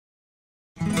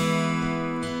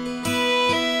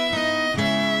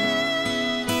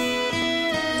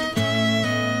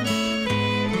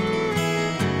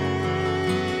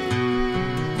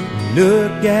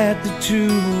Look at the two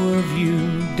of you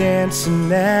dancing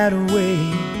that way,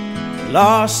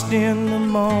 lost in the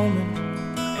moment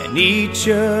and each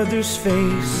other's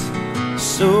face.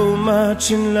 So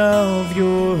much in love,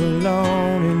 you're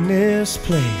alone in this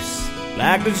place,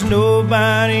 like there's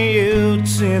nobody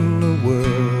else in the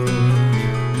world.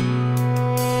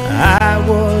 I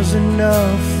was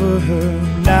enough for her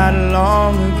not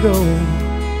long ago.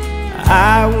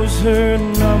 I was her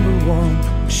number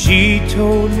one, she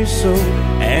told me so,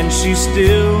 and she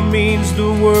still means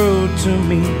the world to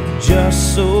me,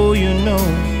 just so you know.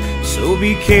 So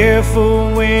be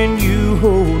careful when you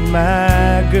hold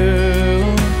my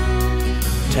girl.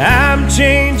 Time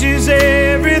changes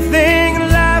everything,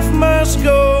 life must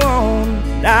go on.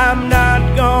 I'm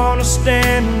not gonna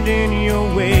stand in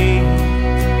your way.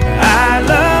 I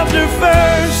loved her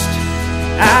first,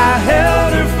 I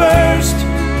held her first,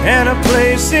 and a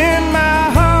place in my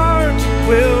heart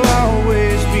will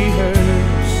always be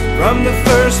hers. From the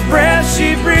first breath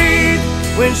she breathed,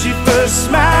 when she first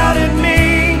smiled at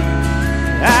me,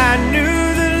 I knew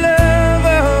the love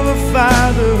of a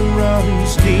father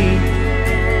runs deep.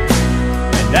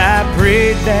 And I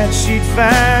prayed that she'd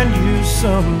find you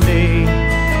someday,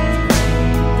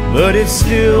 but it's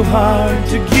still hard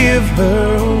to give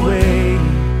her away.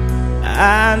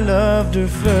 I loved her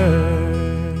first.